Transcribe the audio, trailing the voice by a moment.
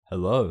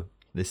Hello,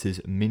 this is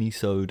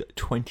Minisode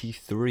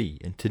 23,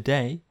 and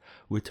today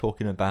we're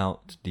talking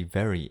about the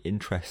very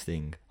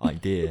interesting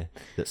idea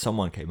that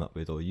someone came up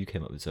with, or you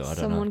came up with, so I don't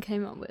know. Someone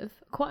came up with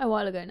quite a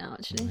while ago now,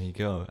 actually. There you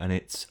go, and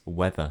it's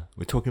weather.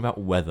 We're talking about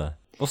weather.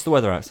 What's the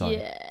weather outside?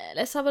 Yeah,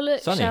 let's have a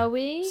look, Sunny. shall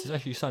we? It's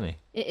actually sunny.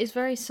 It is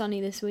very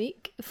sunny this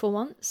week, for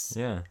once.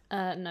 Yeah.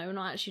 No, we're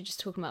not actually just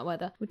talking about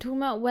weather. We're talking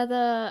about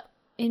weather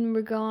in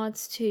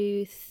regards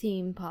to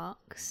theme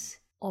parks,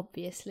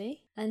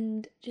 obviously,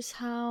 and just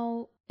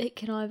how it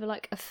can either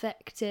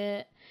affect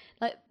it.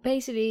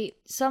 Basically,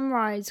 some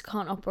rides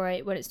can't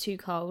operate when it's too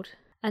cold,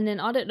 and then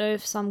I don't know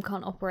if some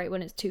can't operate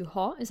when it's too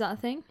hot. Is that a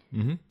thing?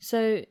 Mm-hmm.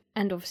 So,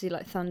 and obviously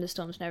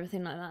thunderstorms and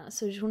everything like that.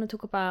 So I just want to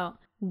talk about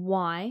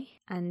why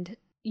and,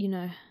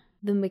 the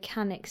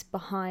mechanics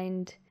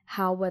behind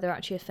how weather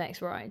actually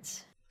affects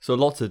rides. So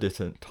lots of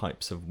different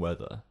types of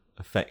weather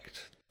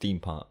affect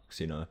theme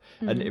parks,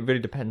 and it really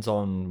depends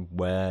on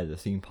where the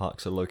theme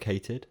parks are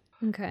located.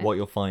 Okay. What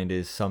you'll find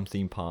is some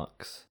theme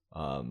parks,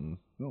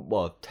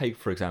 take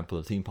for example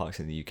the theme parks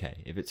in the UK.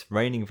 If it's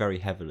raining very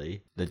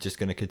heavily, they're just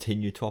going to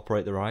continue to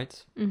operate the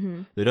rides.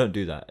 Mm-hmm. They don't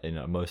do that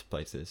in most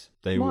places.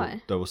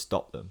 Why? They will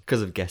stop them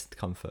because of guest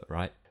comfort,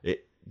 right?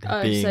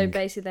 So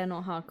basically they're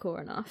not hardcore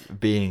enough.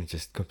 Being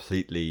just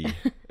completely,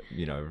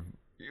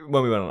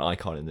 when we went on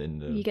Icon in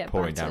the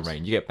pouring down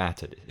rain, you get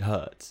battered. It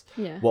hurts.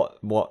 Yeah. What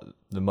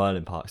the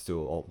Merlin parks do,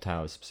 or Alton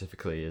Towers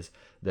specifically, is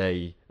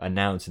they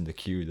announce in the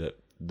queue that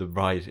the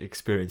ride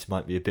experience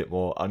might be a bit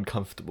more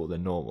uncomfortable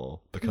than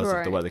normal because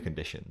of the weather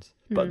conditions,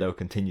 but they'll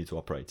continue to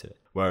operate it.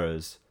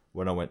 Whereas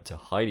when I went to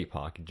Heidi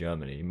Park in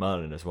Germany,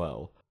 Merlin as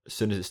well, as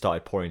soon as it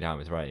started pouring down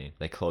with rain,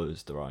 they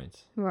closed the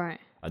rides. Right.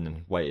 And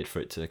then waited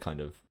for it to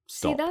kind of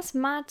stop. See, that's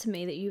mad to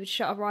me that you would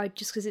shut a ride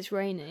just because it's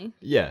raining.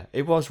 Yeah,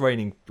 it was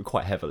raining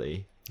quite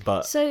heavily,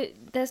 but... So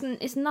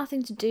it's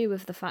nothing to do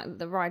with the fact that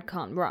the ride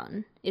can't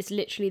run. It's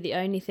literally the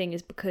only thing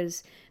is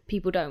because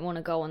people don't want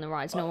to go on the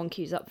rides. No one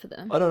queues up for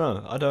them. I don't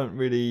know. I don't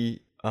really...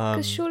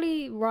 Because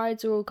surely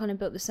rides are all kind of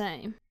built the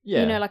same.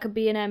 Yeah. Like a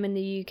B&M in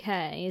the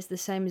UK is the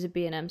same as a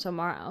B&M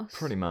somewhere else.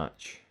 Pretty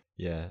much.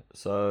 Yeah.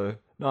 So,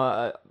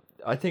 no,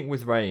 I think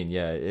with rain,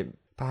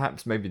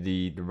 perhaps maybe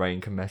the rain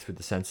can mess with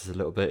the sensors a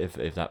little bit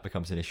if that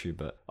becomes an issue,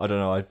 but I don't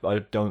know. I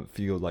don't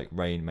feel like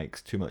rain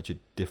makes too much a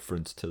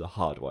difference to the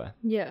hardware.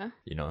 Yeah.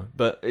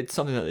 But it's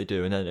something that they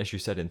do. And then, as you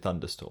said, in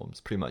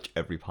thunderstorms, pretty much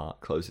every park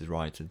closes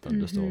rides in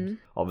thunderstorms.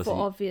 Mm-hmm. Obviously,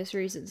 for obvious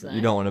reasons, though.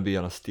 You don't want to be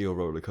on a steel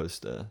roller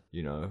coaster,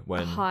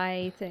 when... A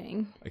high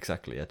thing.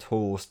 Exactly. A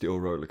tall steel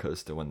roller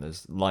coaster when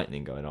there's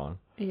lightning going on.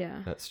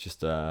 Yeah. That's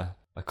just a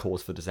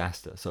cause for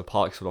disaster. So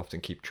parks will often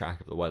keep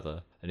track of the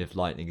weather, and if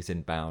lightning is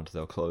inbound,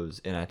 they'll close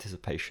in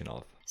anticipation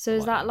of. So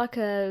is that like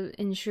a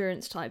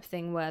insurance type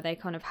thing where they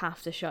kind of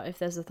have to shut if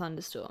there's a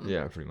thunderstorm?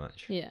 Yeah, pretty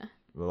much. Yeah.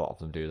 A lot of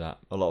them do that.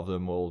 A lot of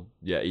them will,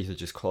 either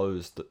just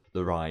close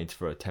the rides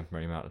for a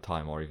temporary amount of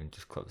time, or even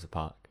just close the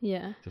park.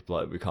 Yeah. Just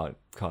like, we can't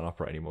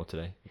operate anymore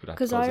today.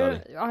 Because I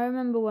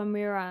remember when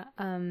we were at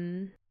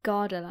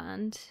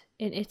Gardaland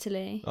in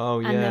Italy. Oh,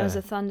 yeah. And there was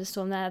a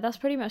thunderstorm there. That's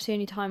pretty much the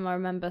only time I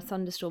remember a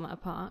thunderstorm at a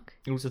park.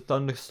 It was a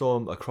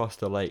thunderstorm across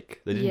the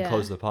lake. They didn't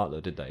close the park though,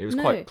 did they? It was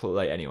quite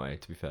late anyway,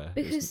 to be fair.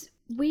 Because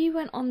we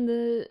went on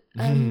the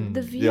viewing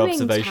the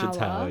observation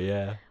tower.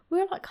 Yeah. We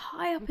were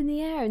high up in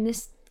the air in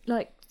this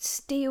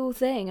steel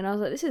thing, and I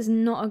was like, this is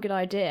not a good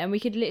idea. And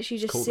we could literally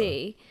just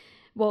see...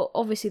 Well,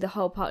 obviously the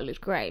whole park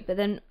looked great, but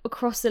then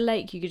across the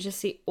lake you could just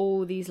see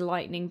all these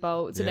lightning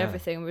bolts and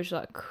everything. We were just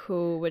like,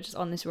 cool, we're just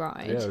on this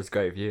ride. Yeah, it was a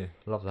great view.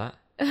 Love that.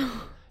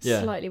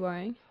 Slightly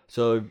worrying.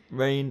 So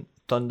rain,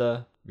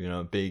 thunder,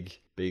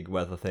 big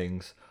weather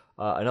things.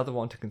 Another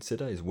one to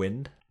consider is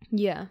wind.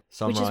 Yeah,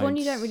 which is one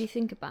you don't really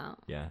think about.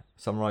 Yeah,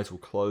 some rides will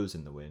close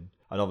in the wind.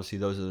 And obviously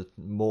those are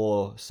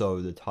more so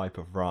the type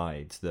of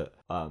rides that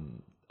are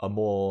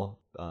more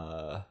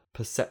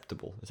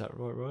perceptible. Is that the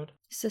right word?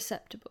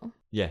 Susceptible.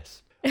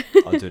 Yes.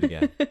 I'll do it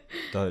again.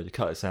 Don't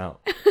cut this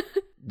out.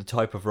 The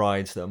type of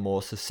rides that are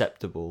more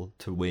susceptible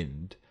to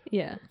wind.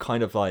 Yeah.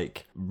 Kind of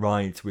like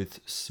rides with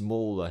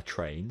smaller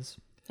trains.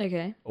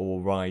 Okay. Or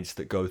rides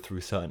that go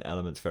through certain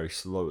elements very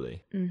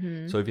slowly.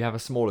 Mm-hmm. So if you have a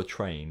smaller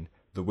train,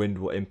 the wind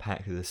will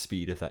impact the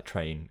speed of that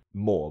train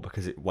more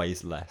because it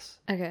weighs less.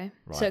 Okay.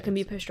 Right. So it can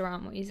be pushed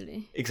around more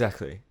easily.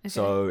 Exactly. Okay.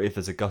 So if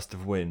there's a gust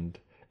of wind...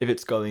 If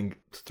it's going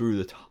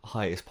through the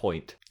highest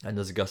point and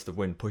there's a gust of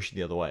wind pushing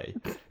the other way,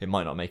 it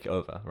might not make it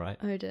over, right?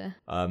 Oh dear.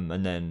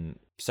 And then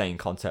same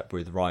concept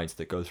with rides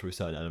that go through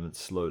certain elements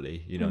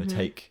slowly.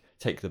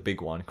 Take the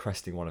big one,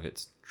 cresting one of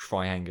its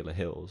triangular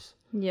hills.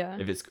 Yeah.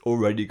 If it's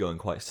already going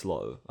quite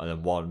slow, and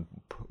then one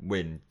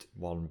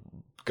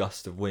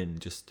gust of wind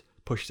just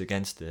pushed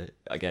against it,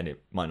 again,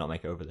 it might not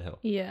make it over the hill.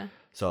 Yeah.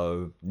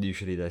 So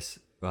usually there's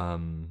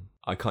anemometers,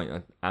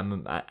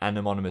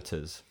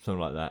 something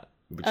like that,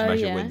 which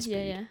measure wind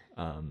speed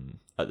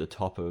at the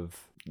top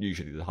of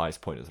usually the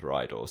highest point of the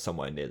ride or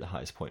somewhere near the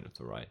highest point of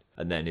the ride.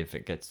 And then if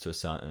it gets to a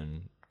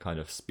certain kind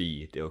of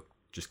speed, it'll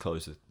just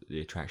close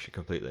the attraction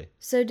completely.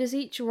 So does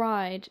each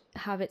ride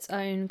have its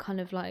own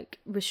kind of like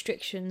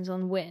restrictions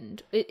on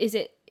wind? Is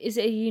it is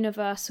it a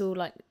universal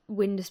like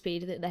wind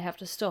speed that they have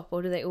to stop,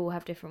 or do they all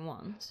have different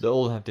ones? They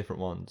all have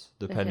different ones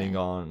depending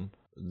on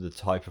the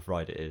type of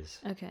ride it is.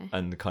 Okay.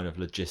 And the kind of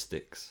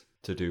logistics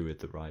to do with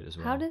the ride as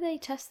well. How do they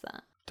test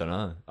that? Don't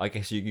know. I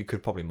guess you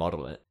could probably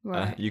model it.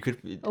 Right. You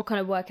could, or kind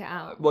of work it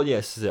out. Well,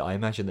 yes, I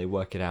imagine they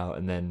work it out,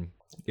 and then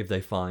if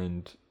they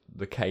find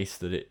the case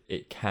that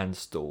it can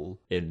stall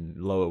in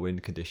lower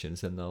wind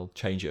conditions, then they'll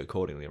change it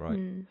accordingly,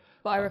 right?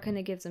 But I reckon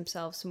they give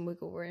themselves some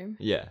wiggle room.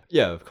 Yeah,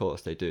 of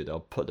course they do.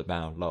 They'll put the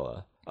bound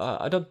lower.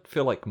 I don't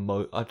feel like a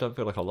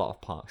lot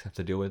of parks have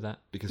to deal with that,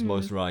 because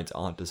most rides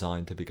aren't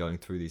designed to be going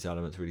through these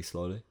elements really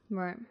slowly.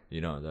 Right.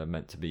 You know, they're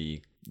meant to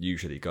be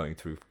usually going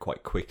through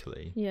quite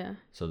quickly. Yeah.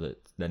 So that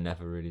they're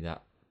never really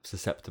that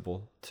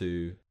susceptible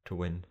to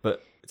wind.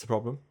 But it's a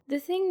problem. The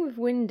thing with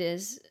wind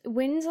is,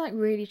 wind's like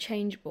really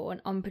changeable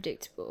and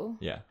unpredictable.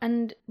 Yeah.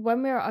 And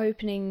when we were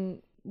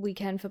opening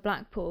weekend for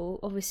Blackpool,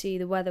 obviously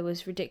the weather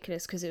was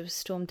ridiculous because it was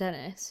Storm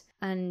Dennis,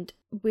 and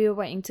we were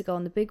waiting to go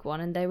on the big one,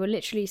 and they were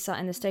literally sat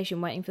in the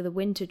station waiting for the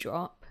wind to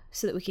drop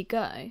so that we could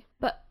go.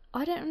 But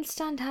I don't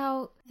understand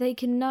how they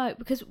can know,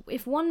 because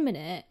if 1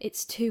 minute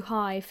it's too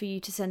high for you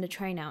to send a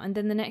train out and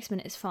then the next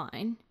minute it's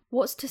fine,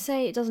 what's to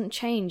say it doesn't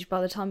change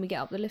by the time we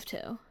get up the lift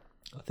hill?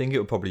 I think it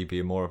would probably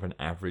be more of an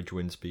average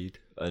wind speed,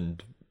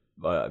 and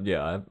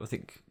I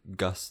think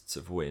gusts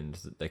of wind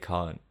that they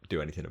can't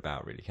do anything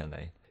about, really, can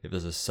they? If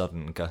there's a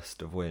sudden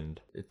gust of wind,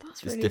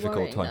 it's really difficult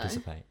worrying, to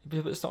anticipate.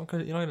 But it's not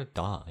you're not going to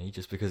die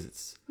just because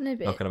it's not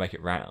going to make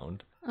it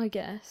round. I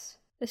guess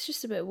it's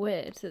just a bit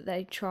weird that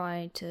they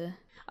try to.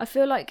 I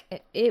feel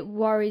like it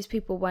worries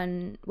people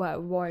it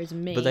worries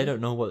me. But they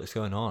don't know what's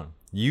going on.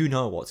 You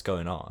know what's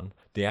going on.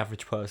 The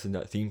average person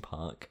at a theme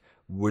park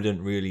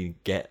wouldn't really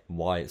get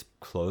why it's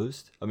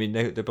closed. I mean,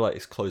 they'd be like,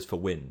 it's closed for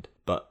wind,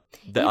 but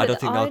I don't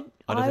think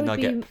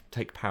they'll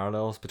take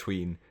parallels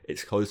between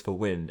it's closed for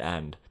wind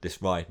and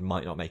this ride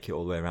might not make it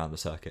all the way around the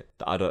circuit.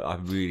 I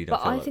really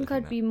don't. But I think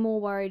I'd be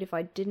more worried if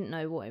I didn't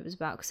know what it was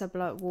about, because I'd be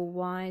like, well,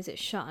 why is it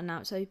shut and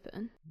now it's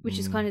open? Which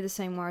is kind of the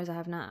same worries I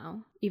have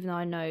now, even though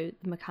I know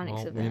the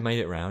mechanics of it. We made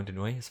it round,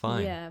 didn't we? It's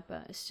fine. Yeah,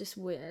 but it's just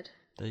weird.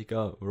 There you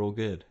go. We're all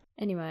good.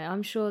 Anyway,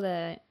 I'm sure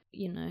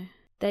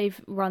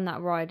they've run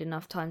that ride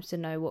enough times to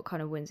know what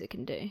kind of winds it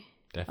can do.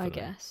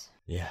 Definitely. I guess.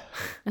 Yeah.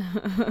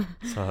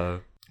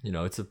 So,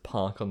 it's a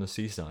park on the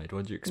seaside.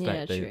 What do you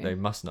expect? Yeah, they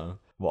must know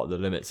what the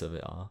limits of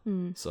it are.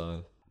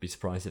 So, be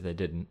surprised if they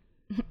didn't.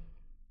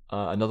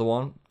 Another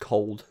one,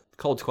 cold.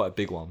 Cold's quite a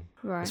big one.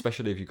 Right.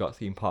 Especially if you've got a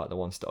theme park that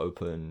wants to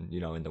open,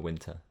 in the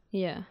winter.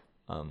 Yeah.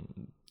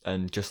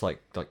 And just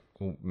like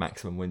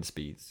maximum wind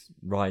speeds,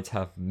 rides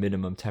have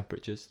minimum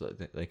temperatures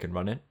that they can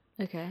run in.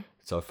 Okay.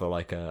 So for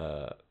like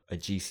a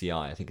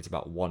GCI, I think it's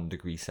about 1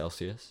 degree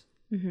Celsius.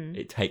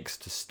 It takes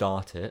to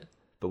start it,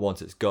 but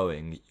once it's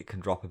going, it can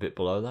drop a bit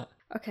below that.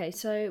 Okay,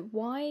 so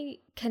why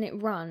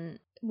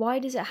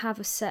does it have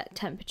a set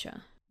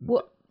temperature?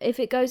 What if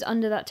it goes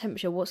under that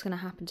temperature, what's going to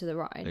happen to the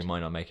ride? They might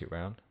not make it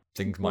round.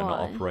 Things might not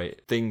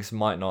operate. Things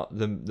might not,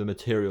 the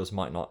materials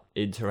might not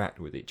interact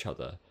with each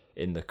other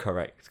in the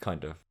correct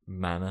kind of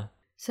manner.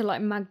 So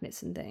like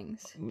magnets and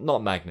things?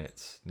 Not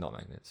magnets.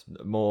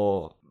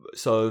 More,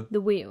 so...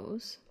 The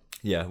wheels?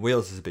 Yeah,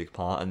 wheels is a big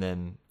part, and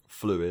then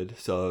fluid,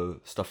 so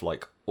stuff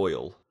like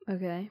oil.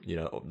 Okay.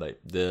 Like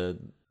the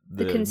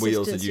consistency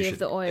wheels that you should... of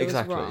the oil is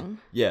wrong.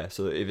 Yeah,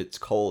 so if it's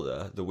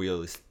colder, the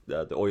oil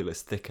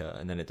is thicker,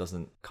 and then it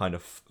doesn't kind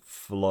of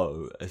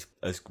flow as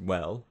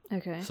well.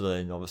 Okay. So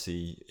then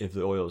obviously if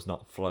the oil is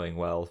not flowing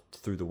well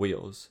through the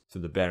wheels,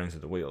 through the bearings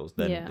of the wheels,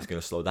 then it's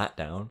going to slow that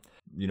down.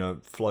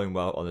 Flowing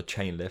well on the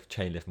chain lift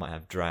might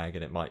have drag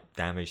and it might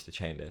damage the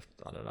chain lift.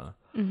 I don't know.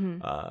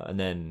 And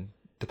then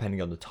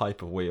depending on the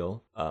type of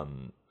wheel,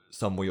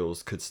 some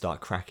wheels could start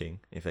cracking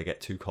if they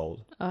get too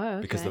cold. Oh,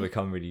 okay. Because they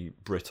become really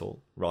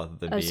brittle rather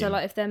than being... so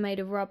like if they're made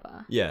of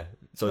rubber? Yeah.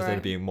 So instead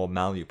of being more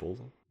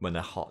malleable, when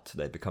they're hot,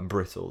 they become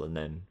brittle and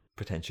then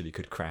potentially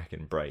could crack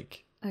and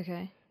break.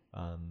 Okay.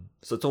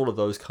 So it's all of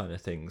those kind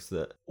of things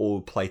that all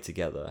play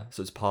together.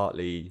 So it's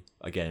partly,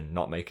 again,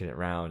 not making it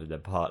round, and then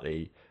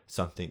partly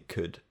something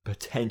could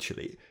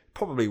potentially...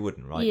 Probably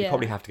wouldn't, right? Yeah. You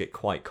probably have to get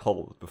quite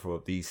cold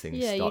before these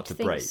things start to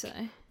break. So.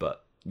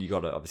 But you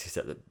got to obviously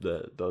set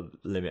the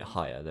limit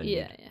higher than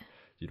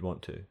you'd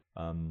want to.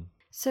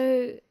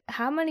 So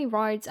how many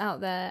rides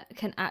out there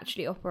can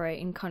actually operate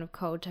in kind of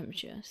cold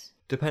temperatures?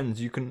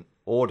 Depends. You can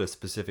order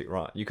specific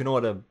ride. You can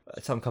order...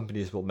 Some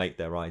companies will make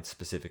their rides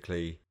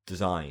specifically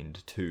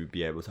designed to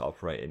be able to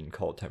operate in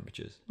cold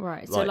temperatures.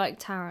 Right, so like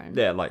Taron.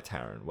 Yeah, like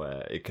Taron,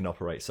 where it can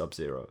operate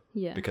sub-zero.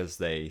 Yeah. Because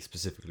they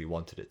specifically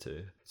wanted it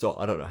to. So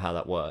I don't know how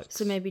that works.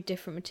 So maybe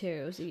different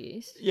materials are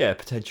used? Yeah,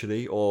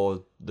 potentially.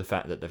 Or the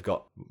fact that they've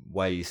got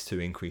ways to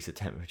increase the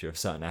temperature of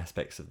certain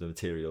aspects of the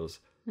materials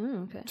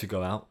to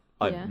go out.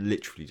 I'm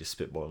literally just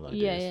spitballing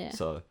ideas. Yeah.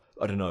 So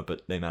I don't know,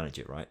 but they manage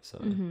it, right?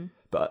 So,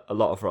 But a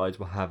lot of rides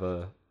will have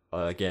a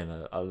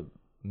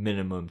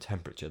minimum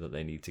temperature that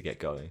they need to get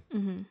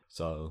going.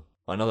 So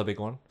another big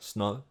one,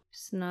 snow.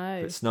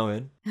 If it's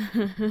snowing,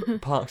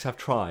 parks have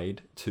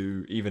tried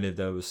to, even if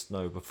there was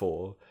snow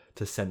before,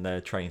 to send their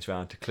trains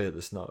around to clear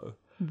the snow.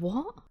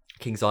 What?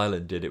 Kings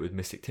Island did it with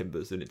Mystic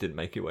Timbers and it didn't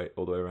make it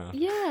all the way around.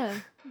 Yeah.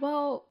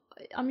 Well,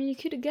 I mean, you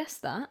could have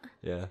guessed that.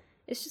 Yeah.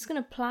 It's just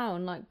going to plough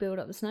and like build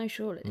up the snow,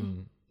 surely.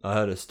 I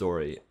heard a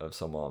story of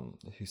someone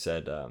who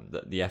said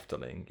that the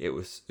Efteling, it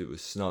was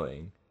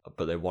snowing,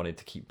 but they wanted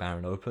to keep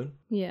Baron open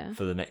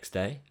for the next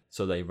day.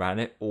 So they ran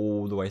it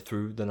all the way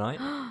through the night.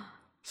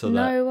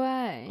 No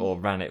way. Or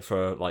ran it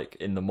for like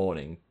in the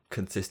morning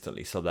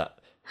consistently so that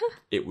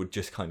it would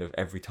just kind of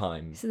every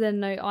time. So then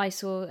no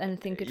ice or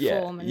anything could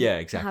form and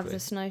exactly. have the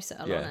snow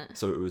settle on it.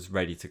 So it was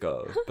ready to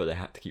go, but they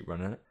had to keep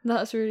running it.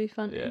 That's really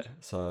funny. Yeah,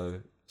 so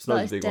that snow's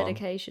a is big one.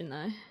 dedication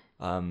though.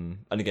 And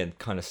again,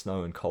 kind of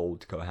snow and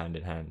cold go hand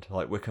in hand.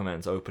 Like Wicker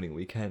Man's opening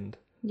weekend.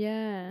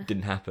 Yeah. It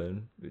didn't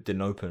happen. It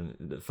didn't open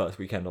the first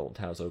weekend Alton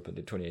Towers opened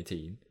in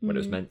 2018 when it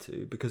was meant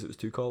to because it was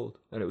too cold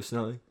and it was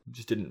snowing. It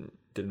just didn't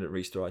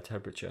reach the right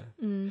temperature.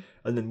 And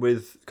then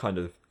with kind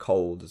of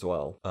cold as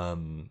well,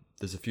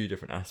 there's a few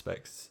different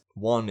aspects.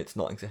 One, it's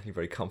not exactly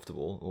very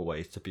comfortable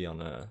always to be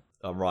on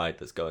a ride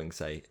that's going,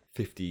 say,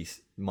 50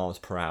 miles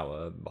per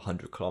hour,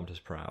 100 kilometers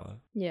per hour.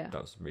 Yeah.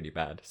 That was really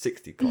bad.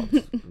 60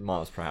 kilometers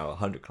miles per hour,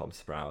 100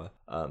 kilometers per hour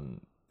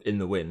in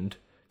the wind,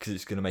 because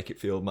it's going to make it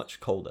feel much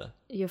colder.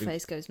 Your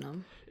face goes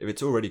numb. If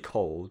it's already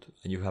cold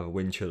and you have a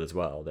wind chill as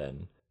well,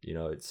 then, you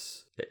know,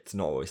 it's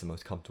not always the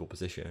most comfortable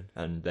position.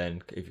 And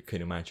then if you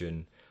can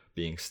imagine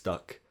being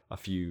stuck a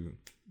few,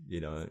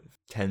 you know,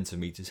 tens of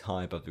meters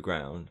high above the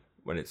ground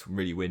when it's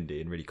really windy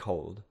and really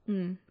cold,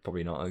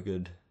 probably not a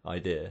good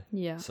idea.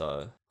 Yeah.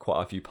 So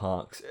quite a few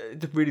parks.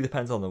 It really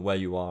depends on where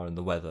you are and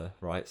the weather,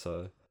 right?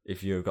 So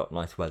if you've got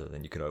nice weather,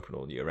 then you can open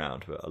all year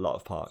round. But a lot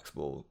of parks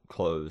will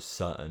close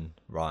certain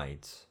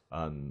rides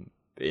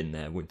in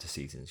their winter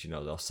seasons. You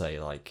know, they'll say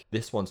like,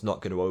 this one's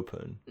not going to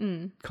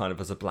open, kind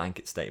of as a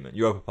blanket statement.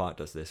 Europa Park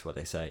does this where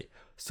they say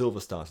Silver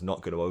Star's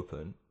not going to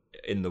open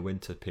in the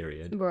winter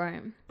period.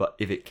 Right. But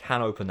if it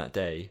can open that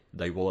day,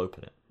 they will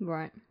open it.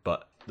 Right.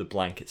 But the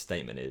blanket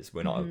statement is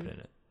we're not opening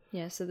it.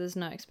 Yeah, so there's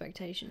no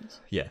expectations.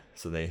 Yeah,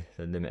 so they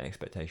limit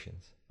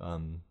expectations.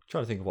 Trying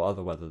to think of what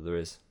other weather there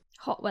is.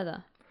 Hot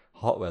weather.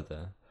 Hot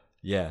weather.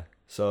 Yeah.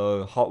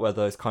 So hot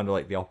weather is kind of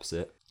like the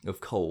opposite of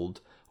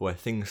cold, where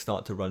things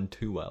start to run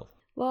too well.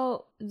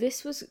 Well,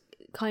 this was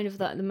kind of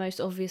the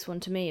most obvious one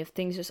to me of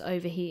things just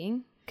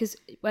overheating. Because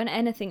when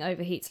anything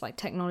overheats, like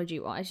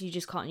technology-wise, you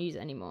just can't use it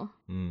anymore.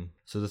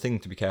 So the thing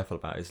to be careful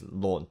about is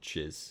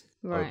launches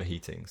Right.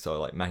 overheating. So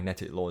like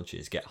magnetic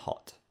launches get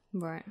hot.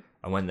 Right.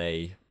 And when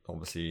they,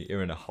 obviously,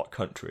 you're in a hot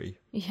country,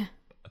 Yeah.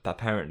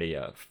 apparently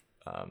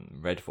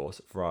Red Force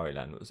at Ferrari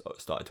Land was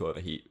started to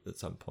overheat at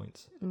some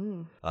points.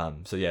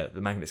 So yeah,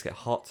 the magnets get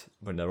hot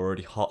when they're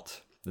already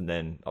hot. And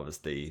then,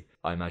 obviously,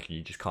 I imagine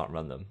you just can't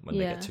run them when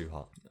they get too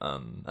hot.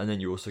 And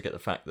then you also get the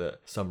fact that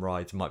some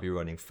rides might be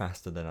running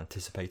faster than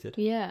anticipated.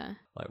 Yeah.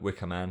 Like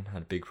Wicker Man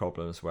had big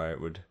problems where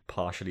it would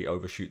partially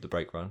overshoot the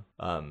brake run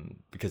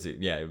because it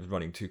was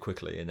running too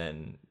quickly and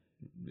then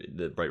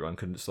the brake run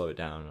couldn't slow it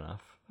down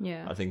enough.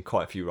 Yeah. I think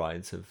quite a few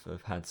rides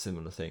have had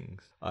similar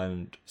things.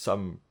 And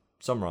some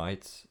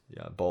rides,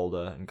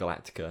 Boulder and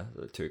Galactica,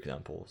 the two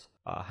examples,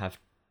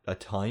 are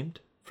timed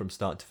from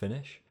start to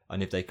finish.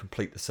 And if they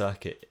complete the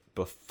circuit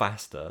but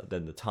faster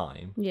than the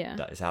time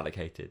that is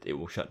allocated, it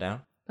will shut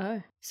down.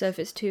 Oh. So if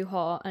it's too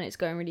hot and it's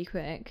going really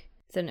quick,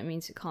 then it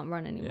means it can't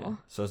run anymore.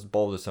 Yeah. So it's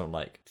Boulder's on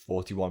like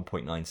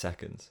 41.9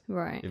 seconds.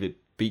 Right. If it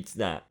beats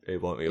that,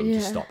 it'll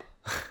just stop.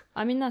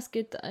 I mean, that's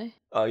good though.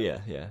 Oh, yeah.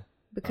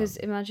 Because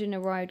imagine a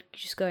ride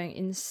just going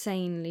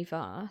insanely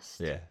fast.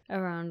 Yeah.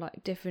 Around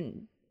like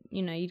different,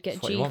 you'd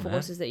get That's what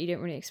G-forces that you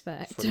didn't really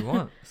expect. That's what you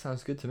want.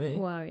 Sounds good to me.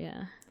 Wow,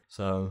 yeah.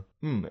 So,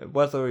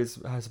 weather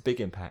has a big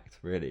impact,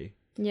 really.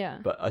 Yeah.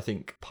 But I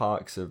think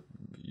parks are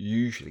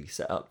usually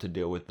set up to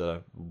deal with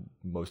the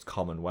most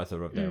common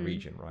weather of their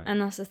region, right?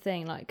 And that's the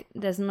thing, like,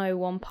 there's no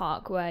one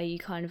park where you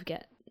kind of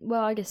get,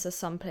 well, I guess there's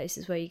some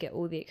places where you get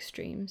all the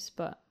extremes,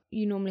 but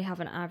you normally have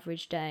an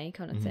average day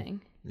kind of thing.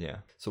 Yeah.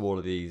 So all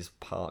of these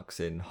parks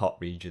in hot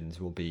regions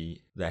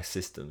their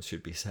systems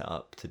should be set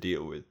up to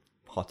deal with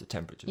hotter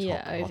temperatures,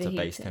 hotter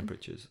base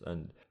temperatures.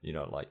 And,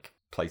 like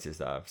places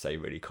that are, say,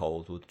 really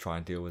cold will try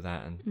and deal with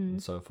that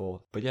and so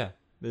forth. But yeah,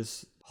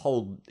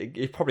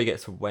 it probably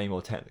gets way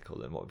more technical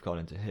than what we've gone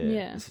into here.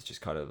 Yeah. This is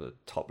just kind of a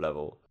top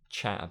level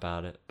chat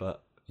about it.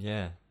 But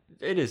yeah,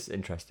 it is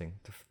interesting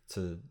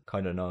to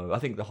kind of know. I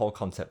think the whole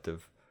concept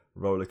of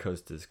roller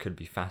coasters could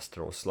be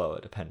faster or slower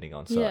depending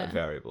on certain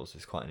variables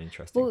is quite an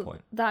interesting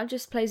point. That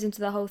just plays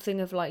into the whole thing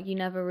of like you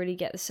never really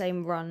get the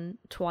same run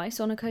twice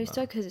on a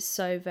coaster because it's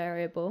so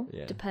variable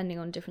depending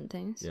on different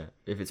things. Yeah.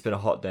 If it's been a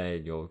hot day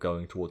and you're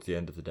going towards the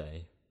end of the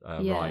day,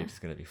 ride is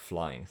going to be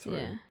flying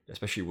through,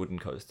 especially wooden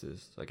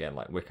coasters. Again,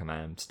 like Wicker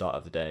Man, start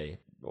of the day,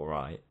 all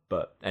right,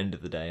 but end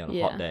of the day on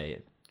a hot day,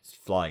 it's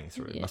flying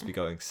through. It must be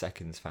going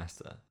seconds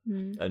faster.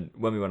 And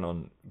when we went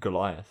on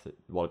Goliath at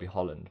Wallaby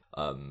Holland,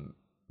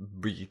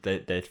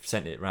 they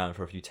sent it around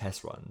for a few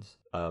test runs,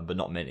 but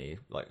not many,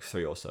 like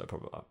 3 or so,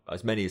 probably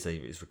as many as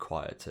is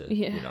required to,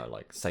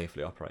 like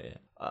safely operate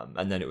it.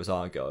 And then it was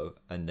our go,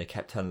 and they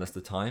kept telling us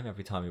the time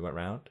every time we went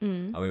round,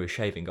 and we were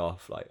shaving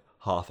off like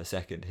half a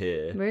second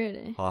here,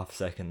 really, half a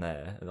second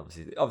there, and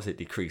obviously it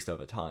decreased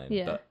over time.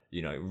 Yeah. But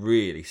it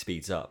really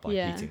speeds up by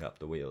Yeah. heating up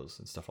the wheels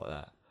and stuff like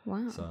that.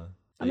 wow. So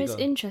I mean, it's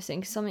interesting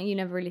because something you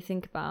never really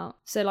think about.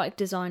 So, like,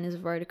 designers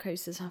of roller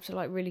coasters have to,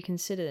 like, really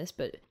consider this,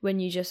 but when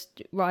you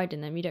just ride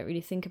in them, you don't really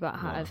think about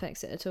how it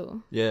affects it at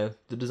all. Yeah,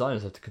 the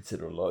designers have to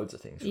consider loads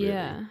of things, really.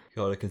 Yeah. You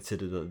got to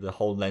consider the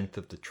whole length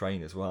of the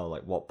train as well.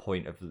 Like, what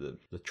point of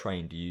the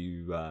train do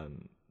you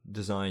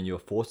design your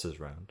forces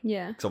around?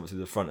 Yeah. Because obviously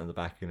the front and the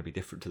back are going to be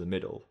different to the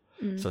middle.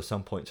 So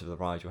some points of the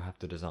ride you'll have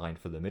to design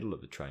for the middle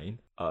of the train,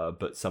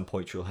 but some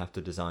points you'll have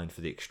to design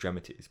for the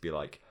extremities. Be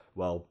like,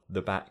 well,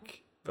 the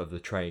back of the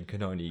train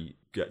can only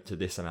get to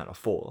this amount of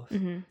force,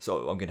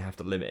 so I'm going to have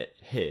to limit it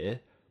here,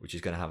 which is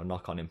going to have a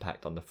knock-on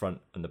impact on the front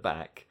and the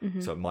back.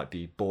 So it might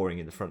be boring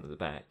in the front and the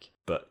back,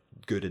 but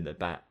good in the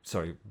back.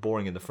 Sorry,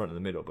 boring in the front and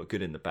the middle, but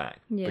good in the back,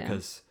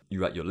 because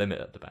you're at your limit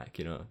at the back,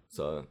 you know.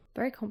 So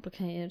very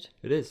complicated.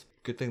 It is.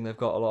 Good thing they've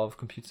got a lot of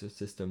computer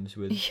systems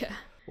with Yeah.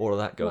 all of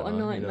that going on.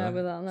 What a nightmare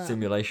without that.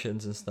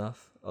 Simulations and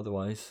stuff.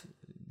 Otherwise,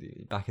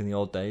 back in the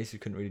old days, you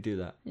couldn't really do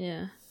that.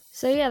 Yeah.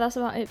 So yeah, that's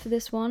about it for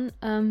this one.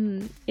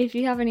 If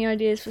you have any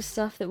ideas for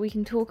stuff that we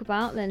can talk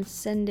about, then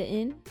send it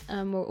in.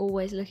 We're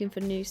always looking for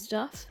new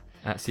stuff.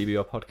 At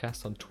CBR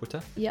Podcast on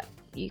Twitter. Yep,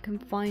 you can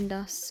find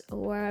us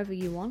wherever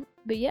you want.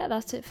 But yeah,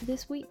 that's it for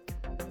this week.